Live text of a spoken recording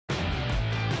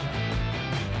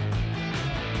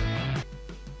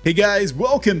Hey guys,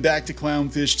 welcome back to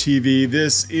Clownfish TV.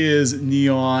 This is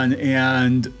Neon,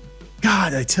 and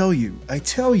God, I tell you,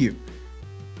 you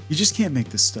just can't make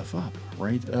this stuff up,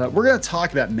 right? We're going to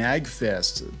talk about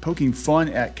MAGFest, poking fun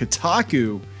at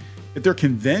Kotaku at their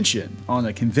convention, on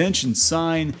a convention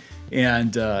sign,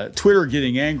 and Twitter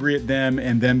getting angry at them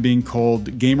and them being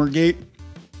called Gamergate.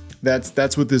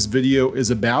 That's what this video is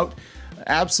about.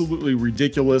 Absolutely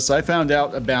ridiculous. I found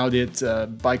out about it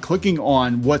by clicking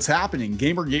on what's happening.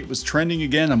 Gamergate was trending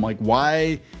again. I'm like,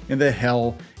 why in the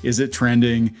hell is it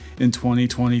trending in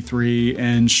 2023?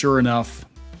 And sure enough,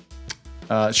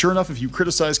 if you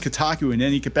criticize Kotaku in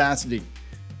any capacity,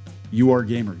 you are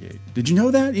Gamergate. Did you know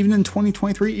that? Even in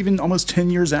 2023, even almost 10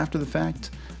 years after the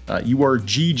fact, you are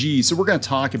GG. So we're going to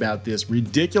talk about this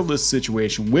ridiculous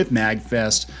situation with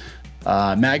MAGFest.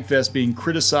 MAGFest being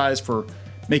criticized for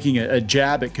making a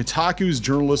jab at Kotaku's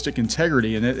journalistic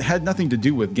integrity, and it had nothing to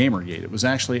do with Gamergate. It was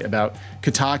actually about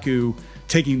Kotaku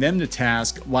taking them to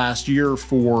task last year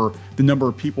for the number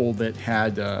of people that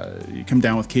had come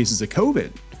down with cases of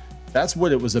COVID. That's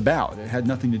what it was about. It had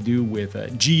nothing to do with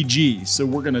GG. So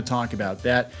we're going to talk about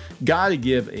that. Got to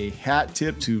give a hat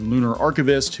tip to Lunar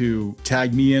Archivist, who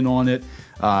tagged me in on it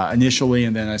initially,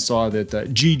 and then I saw that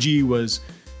GG was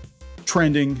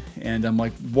trending, and I'm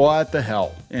like, what the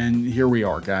hell? And here we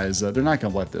are, guys. They're not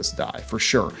going to let this die, for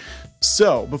sure.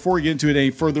 So before we get into it any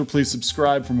further, please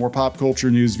subscribe for more pop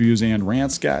culture news, views, and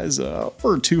rants, guys.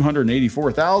 For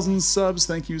 284,000 subs,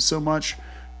 thank you so much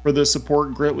for the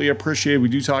support. Greatly appreciated. We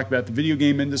do talk about the video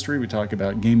game industry. We talk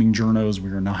about gaming journos. We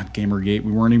are not Gamergate.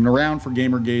 We weren't even around for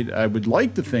Gamergate. I would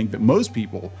like to think that most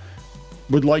people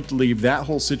would like to leave that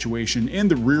whole situation in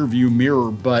the rearview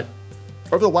mirror, but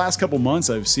over the last couple months,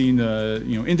 I've seen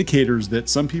indicators that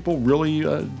some people really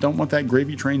don't want that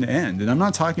gravy train to end. And I'm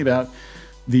not talking about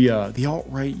the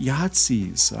alt-right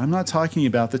Yahtzees. I'm not talking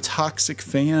about the toxic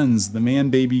fans, the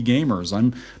man-baby gamers.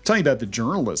 I'm talking about the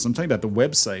journalists. I'm talking about the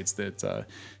websites that,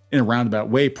 in a roundabout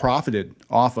way, profited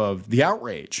off of the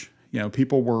outrage. You know,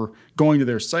 people were going to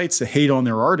their sites to hate on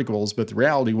their articles, but the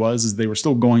reality was they were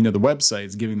still going to the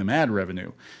websites, giving them ad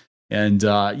revenue. And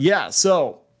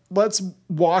so let's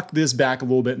walk this back a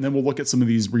little bit, and then we'll look at some of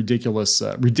these ridiculous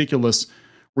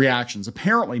reactions.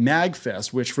 Apparently,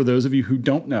 MAGFest, which for those of you who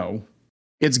don't know,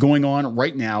 it's going on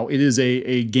right now. It is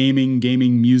a gaming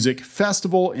music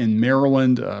festival in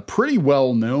Maryland, pretty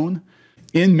well known.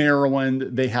 In Maryland,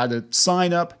 they had a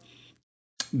sign up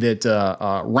that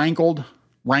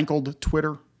rankled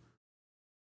Twitter.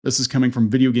 This is coming from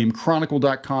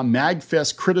VideoGameChronicle.com.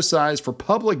 MAGFest criticized for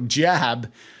public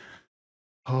jab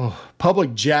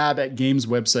at games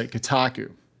website Kotaku.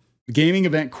 The gaming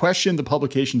event questioned the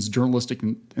publication's journalistic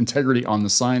integrity on the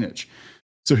signage.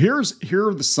 So here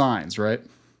are the signs, right?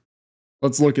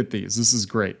 Let's look at these. This is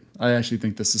great. I actually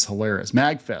think this is hilarious.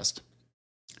 MAGFest,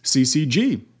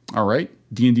 CCG, all right.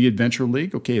 D&D Adventure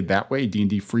League, okay, that way.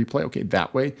 D&D Free Play, okay,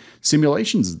 that way.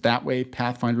 Simulations, that way.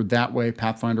 Pathfinder, that way.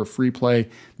 Pathfinder Free Play,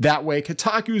 that way.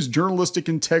 Kotaku's journalistic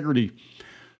integrity,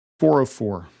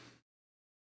 404.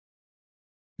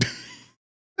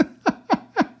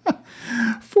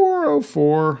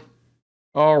 404.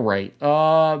 All right.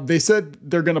 They said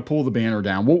they're going to pull the banner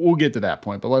down. We'll get to that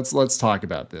point, but let's talk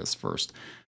about this first.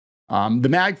 The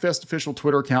MAGFest official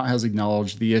Twitter account has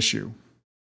acknowledged the issue.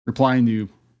 Replying to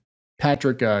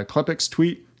Patrick Klepek's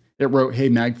tweet, it wrote, "Hey,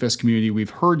 MAGFest community, we've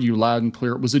heard you loud and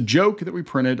clear. It was a joke that we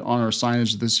printed on our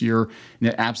signage this year, and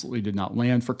it absolutely did not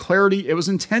land. For clarity, it was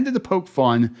intended to poke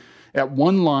fun at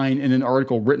one line in an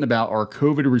article written about our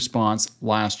COVID response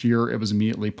last year. It was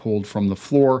immediately pulled from the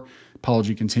floor."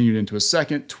 Apology continued into a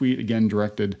second tweet, again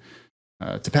directed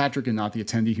to Patrick and not the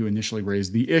attendee who initially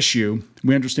raised the issue.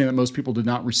 "We understand that most people did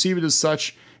not receive it as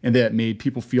such and that it made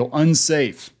people feel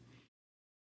unsafe."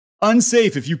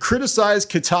 Unsafe. If you criticize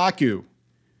Kotaku,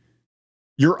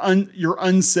 you're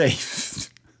unsafe.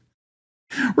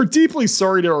 "We're deeply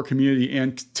sorry to our community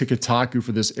and to Kotaku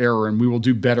for this error, and we will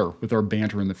do better with our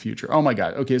banter in the future." Oh my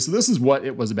God. Okay, so this is what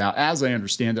it was about. As I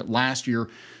understand it, last year,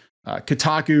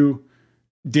 Kotaku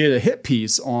did a hit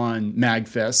piece on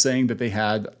MAGFest saying that they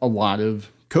had a lot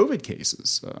of COVID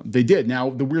cases. They did.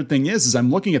 Now, the weird thing is I'm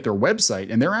looking at their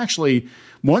website, and they're actually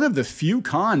one of the few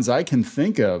cons I can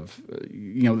think of,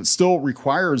 that still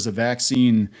requires a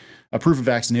vaccine, a proof of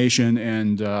vaccination,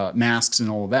 and masks and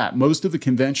all of that. Most of the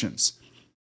conventions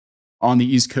on the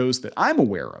East Coast that I'm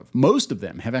aware of, most of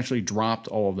them have actually dropped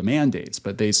all of the mandates,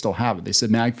 but they still have it. They said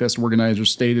MAGFest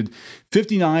organizers stated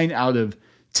 59 out of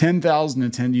 10,000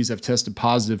 attendees have tested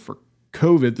positive for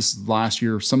COVID. This is last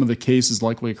year. Some of the cases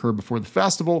likely occurred before the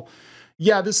festival.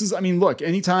 Yeah, this is, look,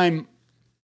 anytime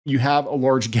you have a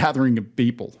large gathering of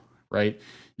people, right,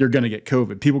 you're going to get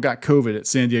COVID. People got COVID at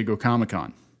San Diego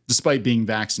Comic-Con, despite being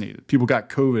vaccinated. People got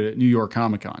COVID at New York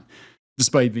Comic-Con,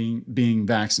 despite being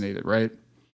vaccinated, right?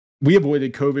 We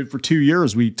avoided COVID for 2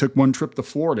 years. We took one trip to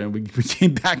Florida and we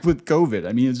came back with COVID.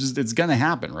 I mean, it's going to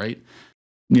happen, right?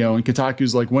 You know, and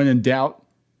Kotaku's like, when in doubt,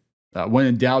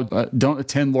 don't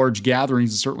attend large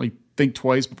gatherings and certainly think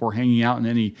twice before hanging out in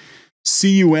any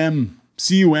CUM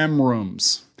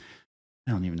rooms.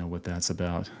 I don't even know what that's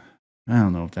about. I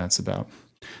don't know what that's about.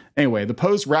 Anyway, the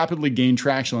post rapidly gained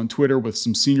traction on Twitter with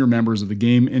some senior members of the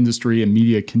game industry and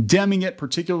media condemning it,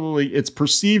 particularly its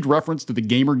perceived reference to the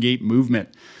Gamergate movement.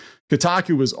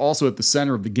 Kotaku was also at the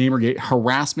center of the Gamergate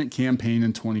harassment campaign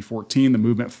in 2014. The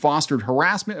movement fostered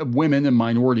harassment of women and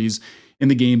minorities in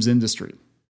the games industry,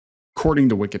 according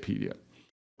to Wikipedia,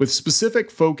 with specific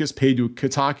focus paid to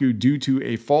Kotaku due to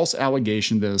a false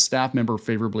allegation that a staff member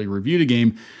favorably reviewed a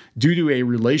game due to a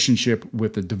relationship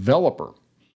with the developer.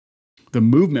 The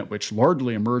movement, which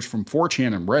largely emerged from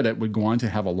 4chan and Reddit, would go on to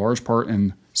have a large part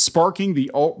in sparking the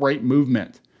alt-right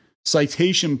movement.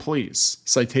 Citation, please.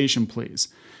 Citation, please.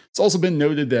 It's also been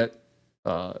noted that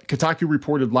Kotaku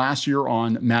reported last year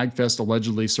on MAGFest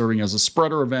allegedly serving as a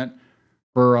spreader event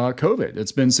for COVID.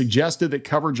 It's been suggested that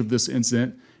coverage of this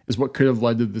incident is what could have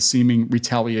led to the seeming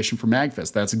retaliation for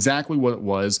MAGFest. That's exactly what it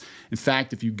was. In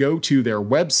fact, if you go to their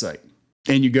website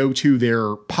and you go to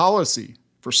their policy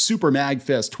for Super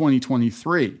MAGFest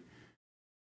 2023,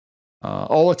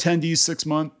 all attendees 6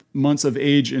 months of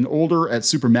age and older at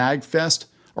Super MAGFest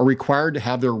are required to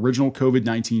have their original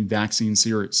COVID-19 vaccine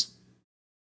series.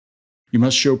 You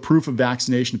must show proof of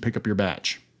vaccination to pick up your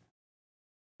badge.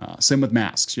 Same with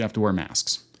masks. You have to wear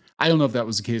masks. I don't know if that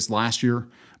was the case last year,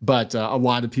 but a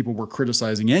lot of people were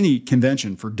criticizing any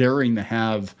convention for daring to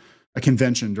have a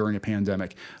convention during a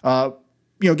pandemic.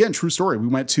 Again, true story. We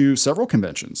went to several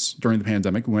conventions during the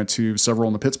pandemic. We went to several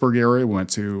in the Pittsburgh area. We went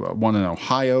to one in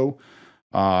Ohio.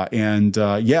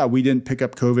 We didn't pick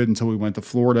up COVID until we went to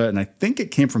Florida. And I think it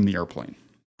came from the airplane.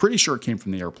 Pretty sure it came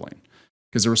from the airplane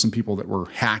because there were some people that were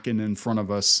hacking in front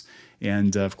of us.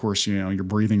 And of course, you're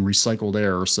breathing recycled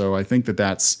air. So I think that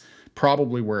that's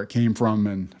probably where it came from.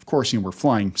 And of course, we're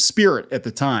flying Spirit at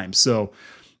the time. So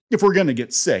if we're going to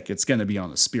get sick, it's going to be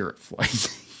on a Spirit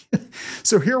flight.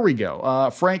 So here we go.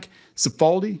 Frank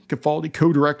Cifaldi,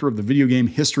 co-director of the Video Game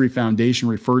History Foundation,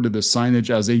 referred to the signage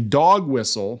as a dog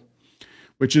whistle,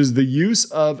 which is the use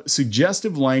of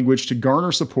suggestive language to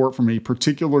garner support from a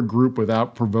particular group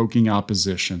without provoking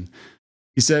opposition.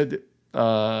 He said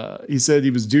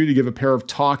he was due to give a pair of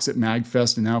talks at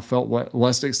MAGFest and now felt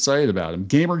less excited about him.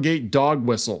 Gamergate dog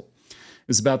whistle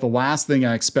is about the last thing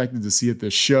I expected to see at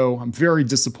this show. I'm very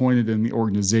disappointed in the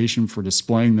organization for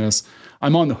displaying this.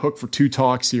 I'm on the hook for 2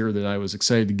 talks here that I was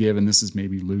excited to give, and this is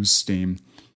maybe lose steam.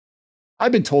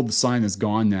 I've been told the sign is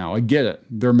gone now. I get it.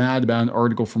 They're mad about an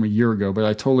article from a year ago, but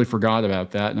I totally forgot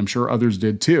about that, and I'm sure others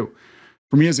did too.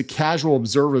 For me as a casual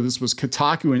observer, this was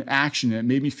Kotaku in action. It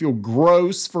made me feel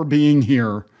gross for being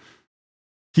here.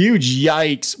 Huge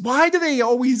yikes. Why do they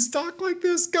always talk like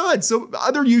this? God, so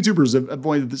other YouTubers have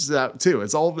pointed this out too.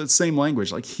 It's all the same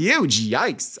language, like huge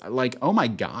yikes. Like, oh my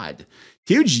God.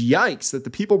 Huge yikes that the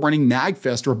people running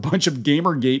MAGFest are a bunch of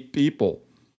Gamergate people.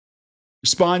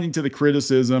 Responding to the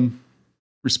criticism,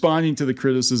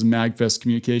 MAGFest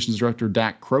Communications Director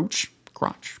Dak Croach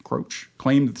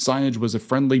claimed that the signage was a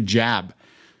friendly jab.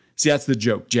 See, that's the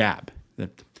joke, jab.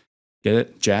 Get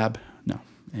it? Jab? No.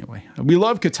 Anyway, we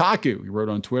love Kotaku, he wrote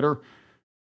on Twitter.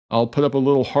 I'll put up a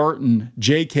little heart and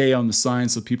JK on the sign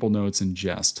so people know it's in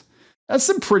jest. That's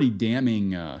some pretty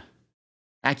damning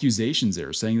accusations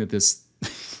there, saying that this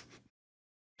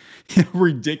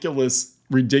ridiculous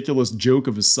joke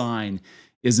of a sign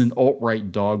is an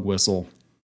alt-right dog whistle.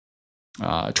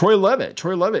 Troy Levitt,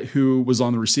 who was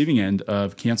on the receiving end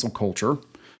of cancel culture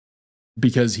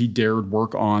because he dared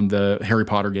work on the Harry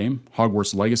Potter game,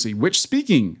 Hogwarts Legacy, which,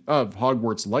 speaking of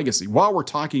Hogwarts Legacy, while we're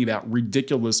talking about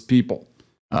ridiculous people,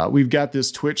 we've got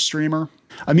this Twitch streamer.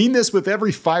 I mean this with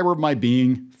every fiber of my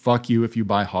being. Fuck you if you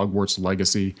buy Hogwarts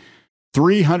Legacy.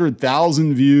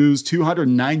 300,000 views,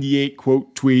 298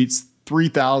 quote tweets,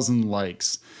 3,000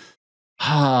 likes.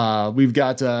 We've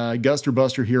got Guster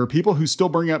Buster here. People who still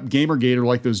bring up Gamergate are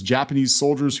like those Japanese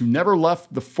soldiers who never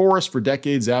left the forest for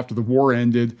decades after the war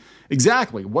ended.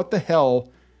 Exactly. What the hell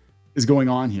is going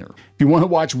on here? If you want to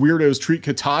watch weirdos treat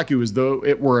Kotaku as though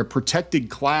it were a protected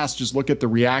class, just look at the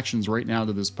reactions right now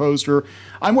to this poster.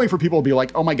 I'm waiting for people to be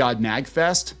like, oh my God,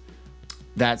 MAGFest?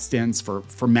 That stands for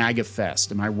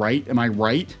MAGFest. Am I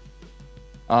right?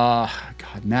 God,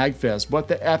 MAGFest. What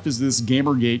the F is this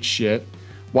Gamergate shit?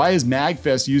 Why is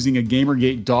MAGFest using a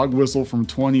Gamergate dog whistle from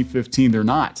 2015? They're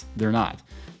not.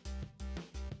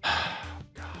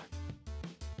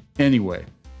 Anyway.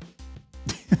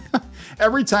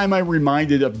 Every time I'm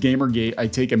reminded of Gamergate, I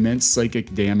take immense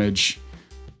psychic damage.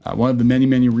 One of the many,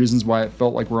 many reasons why it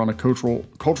felt like we're on a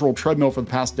cultural treadmill for the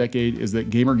past decade is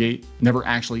that Gamergate never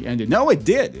actually ended. No, it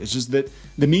did. It's just that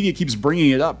the media keeps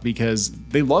bringing it up because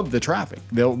they love the traffic.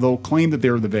 They'll claim that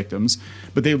they're the victims,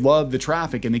 but they love the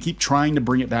traffic and they keep trying to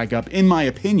bring it back up, in my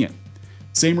opinion.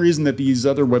 Same reason that these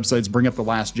other websites bring up The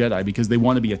Last Jedi, because they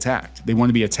want to be attacked. They want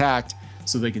to be attacked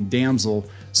so they can damsel,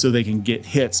 so they can get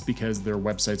hits because their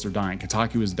websites are dying.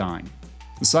 Kotaku is dying.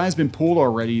 The sign's been pulled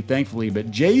already, thankfully,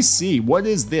 but JC, what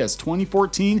is this?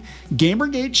 2014?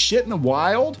 Gamergate shit in the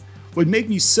wild? Would make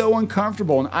me so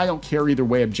uncomfortable, and I don't care either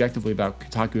way objectively about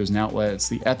Kotaku as an outlet. It's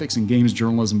the ethics and games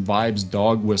journalism vibes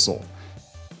dog whistle.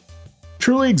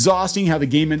 Truly exhausting how the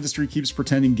game industry keeps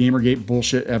pretending Gamergate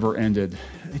bullshit ever ended.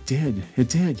 It did. It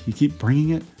did. You keep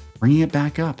bringing it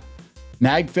back up.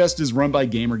 MAGFest is run by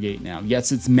Gamergate now.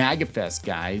 Yes, it's MAGFest,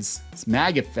 guys. It's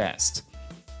MAGFest.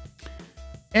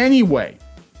 Anyway,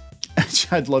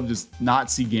 I'd love to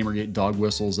not see Gamergate dog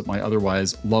whistles at my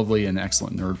otherwise lovely and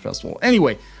excellent nerd festival.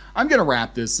 Anyway, I'm going to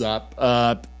wrap this up.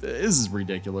 This is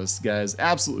ridiculous, guys.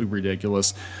 Absolutely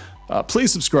ridiculous.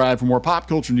 Please subscribe for more pop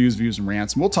culture news, views, and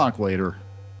rants, and we'll talk later.